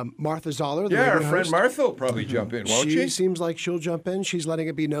 Martha Zoller. Our friend Martha will probably jump in, won't she? She seems like she'll jump in. She's letting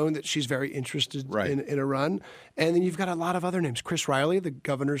it be known that she's very interested in a run. And then you've got a lot of other names. Chris Riley,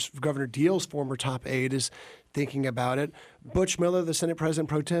 Governor Deal's former top aide, is thinking about it. Butch Miller, the Senate President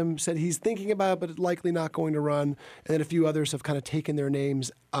Pro Tem, said he's thinking about it, but likely not going to run. And then a few others have kind of taken their names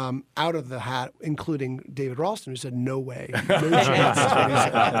out of the hat, including David Ralston, who said, no way, no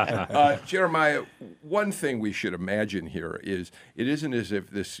chance. Jeremiah, one thing we should imagine here is it isn't as if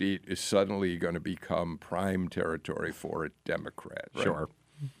this seat is suddenly going to become prime territory for a Democrat. Right? Sure.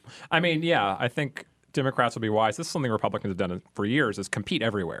 I mean, yeah, I think Democrats will be wise. This is something Republicans have done for years, is compete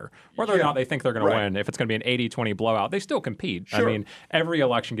everywhere. Whether or not they think they're going to win, if it's going to be an 80-20 blowout, they still compete. Sure. I mean, every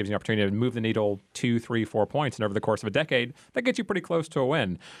election gives you an opportunity to move the needle 2, 3, 4 points, and over the course of a decade, that gets you pretty close to a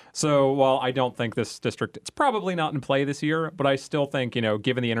win. So while I don't think this district, it's probably not in play this year, but I still think,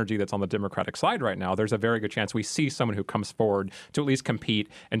 given the energy that's on the Democratic side right now, there's a very good chance we see someone who comes forward to at least compete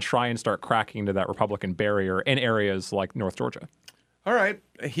and try and start cracking into that Republican barrier in areas like North Georgia. All right.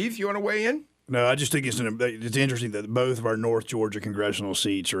 Heath, you want to weigh in? No, I just think it's interesting that both of our North Georgia congressional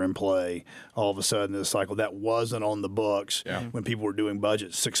seats are in play all of a sudden this cycle. That wasn't on the books when people were doing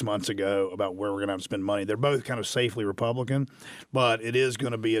budgets 6 months ago about where we're going to have to spend money. They're both kind of safely Republican, but it is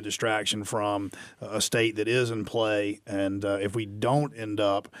going to be a distraction from a state that is in play. And if we don't end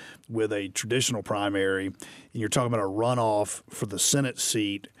up with a traditional primary, and you're talking about a runoff for the Senate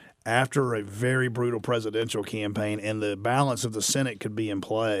seat after a very brutal presidential campaign, and the balance of the Senate could be in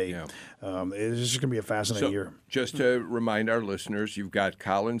play. It's just going to be a fascinating year. Just to remind our listeners, you've got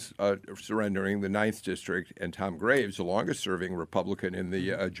Collins surrendering the 9th District, and Tom Graves, the longest-serving Republican in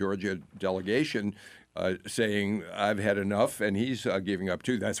the Georgia delegation, saying, I've had enough, and he's giving up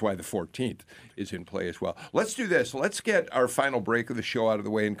too. That's why the 14th is in play as well. Let's do this. Let's get our final break of the show out of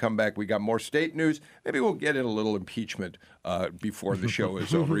the way and come back. We got more state news. Maybe we'll get in a little impeachment before the show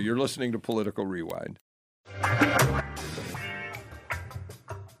is over. You're listening to Political Rewind.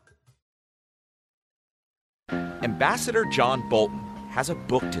 Ambassador John Bolton has a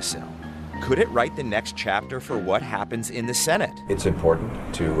book to sell. Could it write the next chapter for what happens in the Senate? It's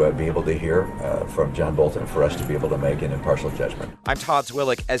important to be able to hear from John Bolton for us to be able to make an impartial judgment. I'm Todd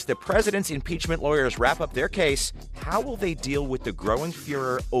Zwillich. As the president's impeachment lawyers wrap up their case, how will they deal with the growing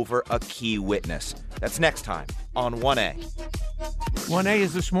furor over a key witness? That's next time on 1A. 1A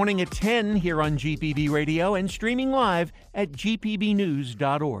is this morning at 10 here on GPB Radio and streaming live at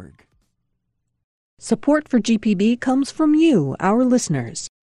gpbnews.org. Support for GPB comes from you, our listeners.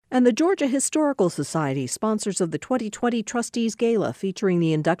 And the Georgia Historical Society, sponsors of the 2020 Trustees Gala, featuring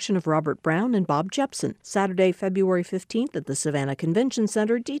the induction of Robert Brown and Bob Jepson, Saturday, February 15th at the Savannah Convention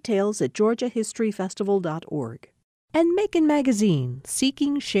Center. Details at georgiahistoryfestival.org. And Macon Magazine,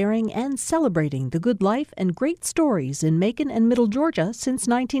 seeking, sharing, and celebrating the good life and great stories in Macon and Middle Georgia since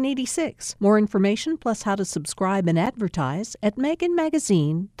 1986. More information plus how to subscribe and advertise at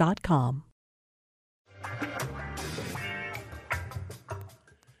maconmagazine.com.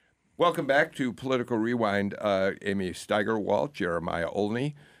 Welcome back to Political Rewind. Amy Steigerwalt, Jeremiah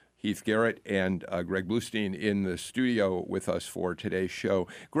Olney, Heath Garrett, and Greg Bluestein in the studio with us for today's show.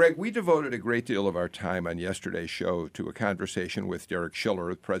 Greg, we devoted a great deal of our time on yesterday's show to a conversation with Derek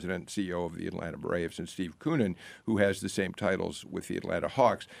Schiller, the president and CEO of the Atlanta Braves, and Steve Koonin, who has the same titles with the Atlanta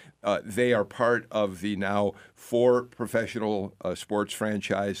Hawks. They are part of the now 4 professional sports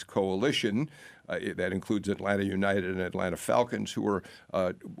franchise coalition. That includes Atlanta United and Atlanta Falcons, who are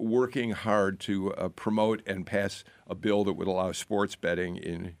working hard to promote and pass a bill that would allow sports betting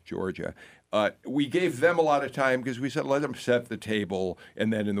in Georgia. We gave them a lot of time because we said, let them set the table,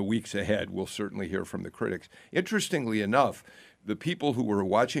 and then in the weeks ahead, we'll certainly hear from the critics. Interestingly enough, the people who were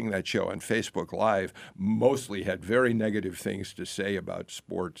watching that show on Facebook Live mostly had very negative things to say about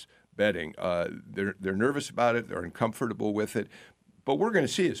sports betting. They're nervous about it. They're uncomfortable with it. But we're going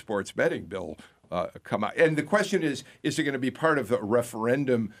to see a sports betting bill come out. And the question is it going to be part of a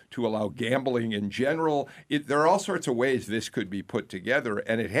referendum to allow gambling in general? There are all sorts of ways this could be put together,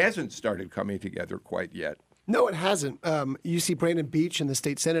 and it hasn't started coming together quite yet. No, it hasn't. You see Brandon Beach in the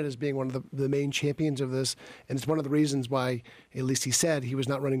state Senate as being one of the main champions of this, and it's one of the reasons why, at least he said, he was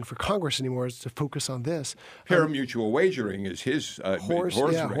not running for Congress anymore, is to focus on this. Pari-mutuel wagering is his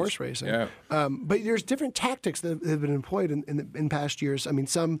horse racing. Yeah. But there's different tactics that have been employed in past years. I mean,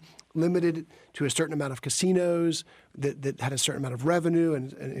 some limited to a certain amount of casinos that had a certain amount of revenue,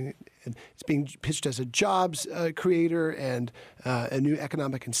 and it's being pitched as a jobs creator and a new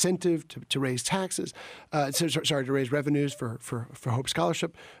economic incentive to raise taxes. To raise revenues for Hope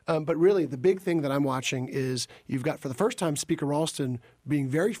Scholarship. But really, the big thing that I'm watching is you've got, for the first time, Speaker Ralston being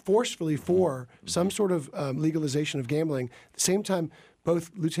very forcefully for some sort of legalization of gambling. At the same time, both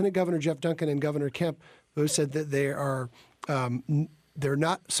Lieutenant Governor Jeff Duncan and Governor Kemp both said that they are they're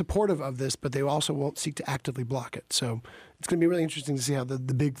not supportive of this, but they also won't seek to actively block it. So it's going to be really interesting to see how the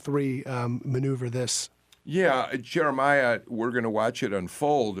big three maneuver this. Yeah, Jeremiah, we're going to watch it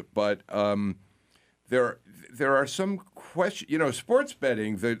unfold, but there are some questions. Sports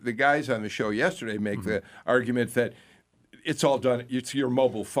betting, the guys on the show yesterday make the argument that it's all done. It's your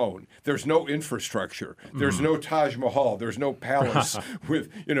mobile phone. There's no infrastructure. There's no Taj Mahal. There's no palace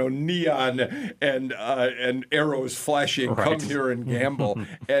with neon and arrows flashing. Right. Come here and gamble.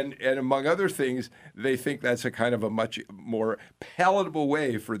 and among other things, they think that's a kind of a much more palatable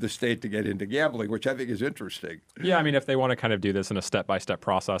way for the state to get into gambling, which I think is interesting. Yeah, I mean, if they want to kind of do this in a step-by-step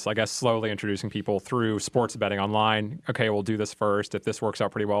process, I guess slowly introducing people through sports betting online. Okay, we'll do this first. If this works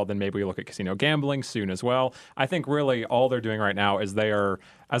out pretty well, then maybe we look at casino gambling soon as well. I think really all they're doing right now is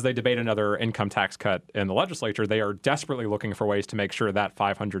as they debate another income tax cut in the legislature, they are desperately looking for ways to make sure that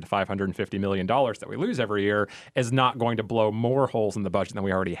 $500 to $550 million that we lose every year is not going to blow more holes in the budget than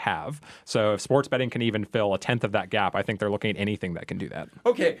we already have. So if sports betting can even fill a tenth of that gap, I think they're looking at anything that can do that.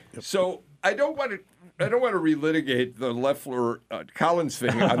 Okay, so I don't want to relitigate the Loeffler-Collins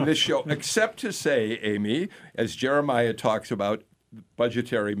thing on this show, except to say, Amy, as Jeremiah talks about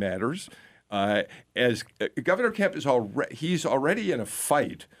budgetary matters, as Governor Kemp he's already in a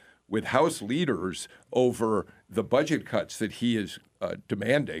fight with House leaders over the budget cuts that he is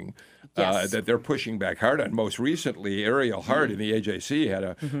demanding, that they're pushing back hard on. Most recently, Ariel Hart in the AJC had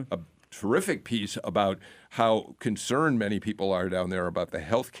a terrific piece about how concerned many people are down there about the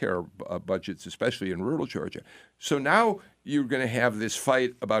health care budgets, especially in rural Georgia. So now you're going to have this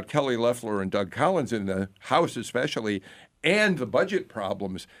fight about Kelly Loeffler and Doug Collins in the House especially, and the budget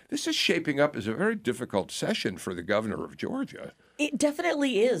problems. This is shaping up as a very difficult session for the governor of Georgia. It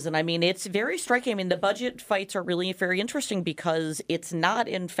definitely is. And I mean, it's very striking. I mean, the budget fights are really very interesting because it's not,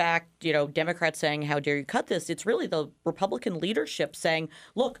 in fact, Democrats saying, how dare you cut this? It's really the Republican leadership saying,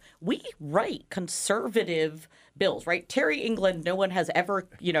 look, we write conservative bills, right? Terry England, no one has ever,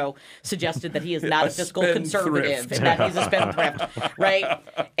 suggested that he is not a fiscal conservative and that he's a spendthrift, right?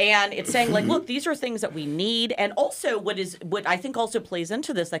 And it's saying, like, look, these are things that we need. And also what I think also plays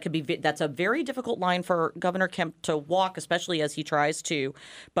into this, that's a very difficult line for Governor Kemp to walk, especially as he tries to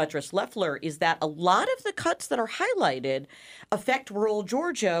buttress Loeffler, is that a lot of the cuts that are highlighted affect rural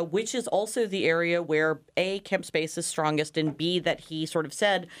Georgia, which is also the area where A, Kemp's base is strongest, and B, that he sort of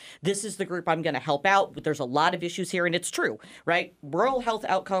said, this is the group I'm going to help out. But there's a lot of issues here, and it's true, right? Rural health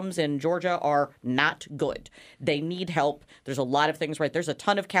outcomes in Georgia are not good. They need help. There's a lot of things, right? There's a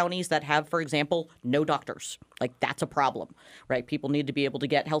ton of counties that have, for example, no doctors. Like, that's a problem, right? People need to be able to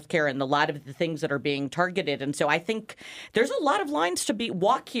get health care, and a lot of the things that are being targeted. And so I think there's a lot of lines to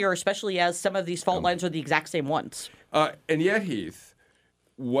walk here, especially as some of these fault lines are the exact same ones. And yet, Heath,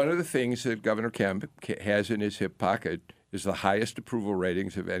 one of the things that Governor Kemp has in his hip pocket is the highest approval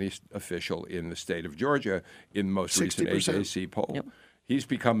ratings of any official in the state of Georgia in the most 60%. Recent AJC poll. Yep. He's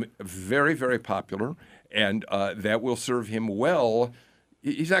become very, very popular, and that will serve him well.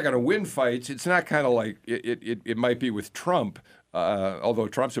 He's not going to win fights. It's not kind of like it might be with Trump, although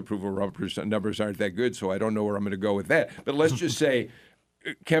Trump's approval numbers aren't that good, so I don't know where I'm going to go with that. But let's just say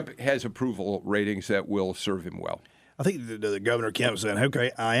Kemp has approval ratings that will serve him well. I think the Governor Kemp saying,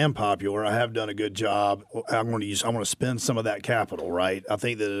 okay, I am popular. I have done a good job. I want to spend some of that capital, right? I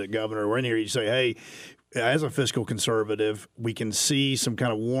think that the governor, we're in here, you say, hey, as a fiscal conservative, we can see some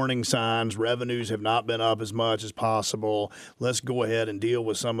kind of warning signs. Revenues have not been up as much as possible. Let's go ahead and deal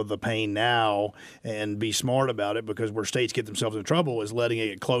with some of the pain now and be smart about it, because where states get themselves in trouble is letting it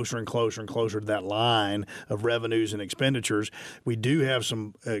get closer and closer and closer to that line of revenues and expenditures. We do have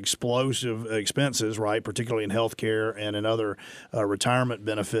some explosive expenses, right, particularly in health care and in other retirement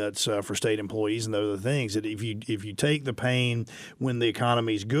benefits for state employees and other things. That if you take the pain when the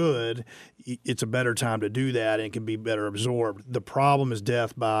economy's good, it's a better time to do that and can be better absorbed. The problem is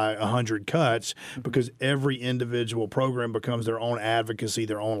death by 100 cuts, because every individual program becomes their own advocacy,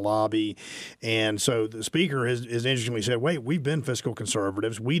 their own lobby. And so the speaker has interestingly said, wait, we've been fiscal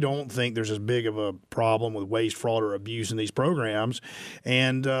conservatives. We don't think there's as big of a problem with waste, fraud, or abuse in these programs.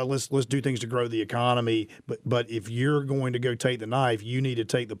 And let's do things to grow the economy. But if you're going to go take the knife, you need to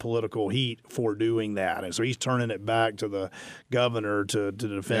take the political heat for doing that. And so he's turning it back to the governor to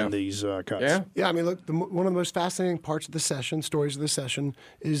defend these cuts. Yeah, I mean, look, one of the most fascinating parts of the session, stories of the session,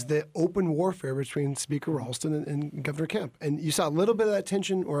 is the open warfare between Speaker Ralston and Governor Kemp. And you saw a little bit of that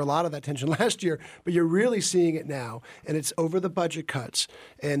tension, or a lot of that tension last year, but you're really seeing it now. And it's over the budget cuts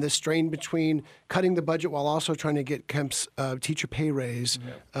and the strain between cutting the budget while also trying to get Kemp's teacher pay raise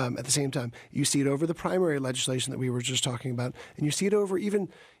at the same time. You see it over the primary legislation that we were just talking about, and you see it over even,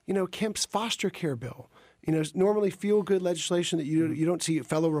 Kemp's foster care bill. Normally feel-good legislation that you don't see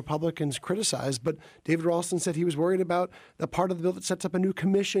fellow Republicans criticize, but David Ralston said he was worried about the part of the bill that sets up a new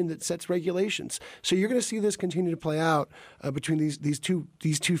commission that sets regulations. So you're going to see this continue to play out between these two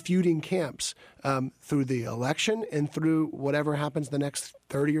feuding camps through the election and through whatever happens the next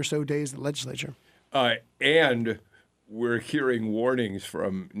 30 or so days of the legislature. And we're hearing warnings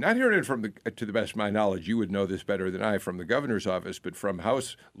not hearing it to the best of my knowledge, you would know this better than I, from the governor's office, but from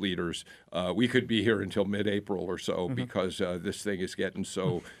House leaders. We could be here until mid-April or so because this thing is getting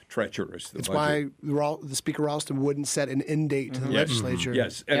so treacherous. It's why the Speaker Ralston wouldn't set an end date to the legislature.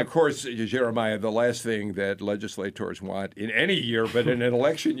 Yes, and of course, Jeremiah, the last thing that legislators want in any year, but in an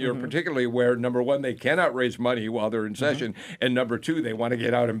election year particularly, where, number one, they cannot raise money while they're in session, and number two, they want to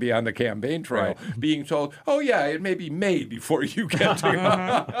get out and be on the campaign trail, being told, oh yeah, it may be May before you get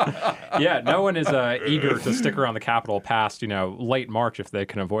to Yeah, no one is eager to stick around the Capitol past, late March if they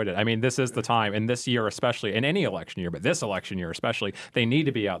can avoid it. I mean, this is the time, and this year especially, in any election year, but this election year especially, they need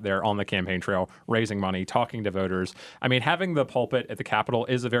to be out there on the campaign trail, raising money, talking to voters. I mean, having the pulpit at the Capitol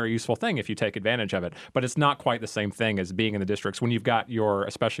is a very useful thing if you take advantage of it, but it's not quite the same thing as being in the districts when you've got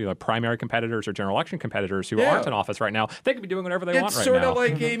especially the primary competitors or general election competitors who aren't in office right now. They could be doing whatever they want right now. It's sort of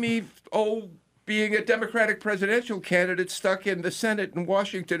like Amy, being a Democratic presidential candidate stuck in the Senate in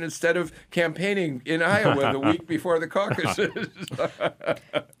Washington instead of campaigning in Iowa the week before the caucuses.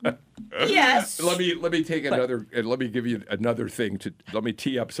 Yes. Let me take another, and let me give you another thing let me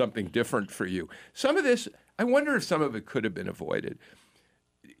tee up something different for you. Some of this, I wonder if some of it could have been avoided.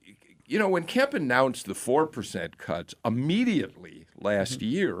 When Kemp announced the 4% cuts immediately last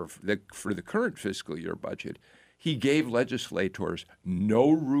year for the current fiscal year budget, he gave legislators no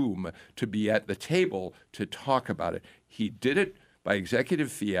room to be at the table to talk about it. He did it by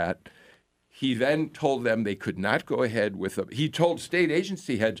executive fiat. He then told them they could not go ahead with them. He told state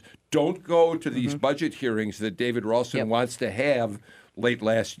agency heads, don't go to these budget hearings that David Ralston wants to have late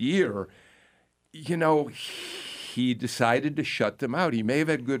last year. he decided to shut them out. He may have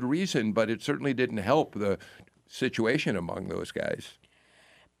had good reason, but it certainly didn't help the situation among those guys.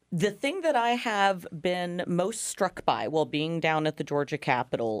 The thing that I have been most struck by while being down at the Georgia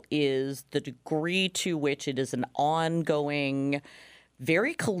Capitol is the degree to which it is an ongoing,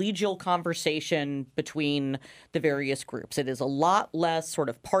 very collegial conversation between the various groups. It is a lot less sort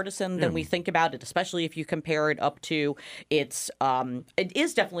of partisan than we think about it, especially if you compare it up to it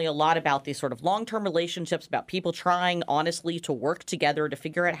is definitely a lot about these sort of long-term relationships, about people trying honestly to work together to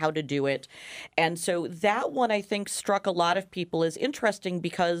figure out how to do it. And so that one, I think, struck a lot of people as interesting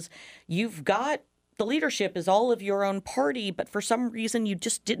because you've got the leadership is all of your own party, but for some reason you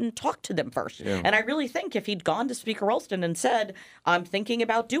just didn't talk to them first. Yeah. And I really think if he'd gone to Speaker Ralston and said, I'm thinking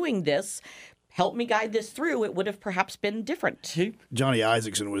about doing this, help me guide this through, it would have perhaps been different. Johnny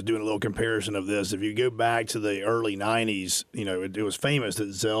Isakson was doing a little comparison of this. If you go back to the early 90s, it was famous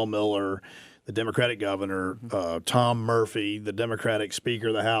that Zell Miller, the Democratic governor, Tom Murphy, the Democratic Speaker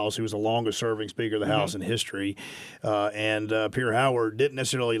of the House, who was the longest-serving Speaker of the House in history, and Pierre Howard didn't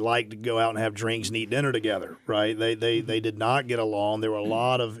necessarily like to go out and have drinks and eat dinner together, right? They did not get along. There were a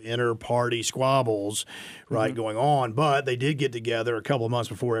lot of inter-party squabbles, right, going on, but they did get together a couple of months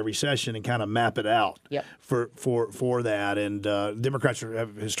before every session and kind of map it out for that. And Democrats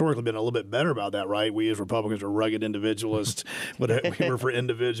have historically been a little bit better about that, right? We as Republicans are rugged individualists, but we were for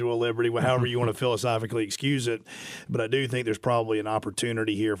individual liberty, however you want to philosophically excuse it. But I do think there's probably an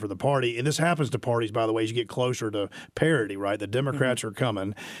opportunity here for the party. And this happens to parties, by the way, as you get closer to parity, right? The Democrats are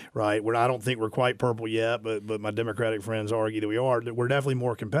coming, right? I don't think we're quite purple yet, but my Democratic friends argue that we are. We're definitely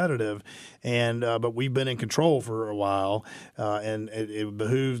more competitive, and but we've been in control for a while, and it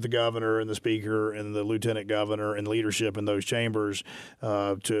behooves the governor and the speaker and the lieutenant governor and leadership in those chambers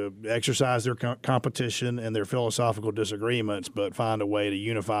to exercise their competition and their philosophical disagreements, but find a way to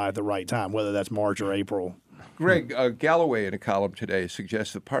unify at the right time, whether that's March or April. Greg, Galloway in a column today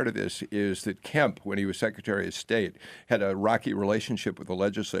suggests that part of this is that Kemp, when he was Secretary of State, had a rocky relationship with the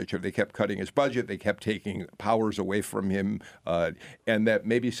legislature. They kept cutting his budget. They kept taking powers away from him. And that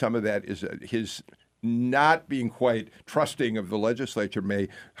maybe some of that is his not being quite trusting of the legislature may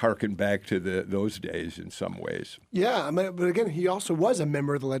harken back to those days in some ways. Yeah, but again, he also was a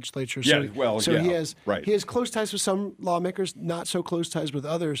member of the legislature. So, he has close ties with some lawmakers, not so close ties with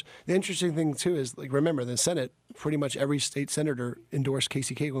others. The interesting thing, too, is, remember, the Senate, pretty much every state senator endorsed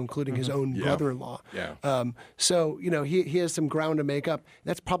Casey Cagle, including his own brother-in-law. So, he has some ground to make up.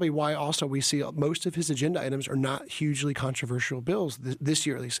 That's probably why also we see most of his agenda items are not hugely controversial bills this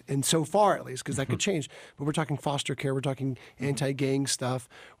year, at least, and so far, at least, because that could change. But we're talking foster care, we're talking anti-gang stuff,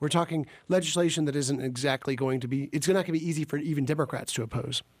 we're talking legislation that isn't exactly going to be, it's not going to be easy for even Democrats to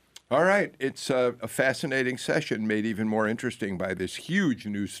oppose. All right. It's a fascinating session made even more interesting by this huge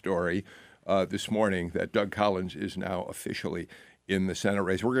news story this morning that Doug Collins is now officially in the Senate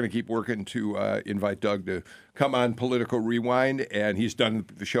race. We're going to keep working to invite Doug to come on Political Rewind, and he's done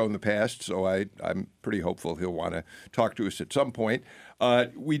the show in the past, so I'm pretty hopeful he'll want to talk to us at some point.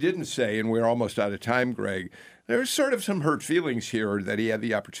 We didn't say, and we're almost out of time, Greg, there's sort of some hurt feelings here that he had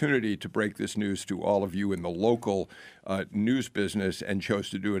the opportunity to break this news to all of you in the local news business and chose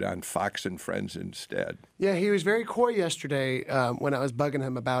to do it on Fox and Friends instead. Yeah, he was very coy yesterday when I was bugging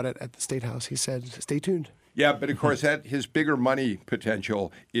him about it at the State House. He said, stay tuned. Yeah, but of course, his bigger money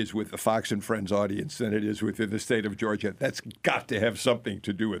potential is with the Fox and Friends audience than it is within the state of Georgia. That's got to have something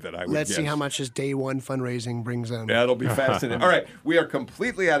to do with it, I would guess. Let's see how much his day one fundraising brings in. That'll be fascinating. All right, we are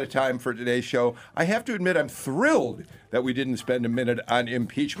completely out of time for today's show. I have to admit, I'm thrilled that we didn't spend a minute on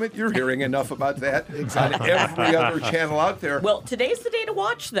impeachment. You're hearing enough about that on every other channel out there. Well, today's the day to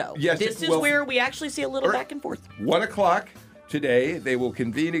watch, though. Yes, this is where we actually see a little back and forth. 1 o'clock. Today, they will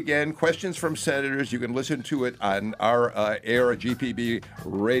convene again. Questions from senators. You can listen to it on our air at GPB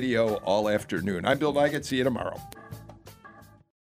Radio all afternoon. I'm Bill Nigut. See you tomorrow.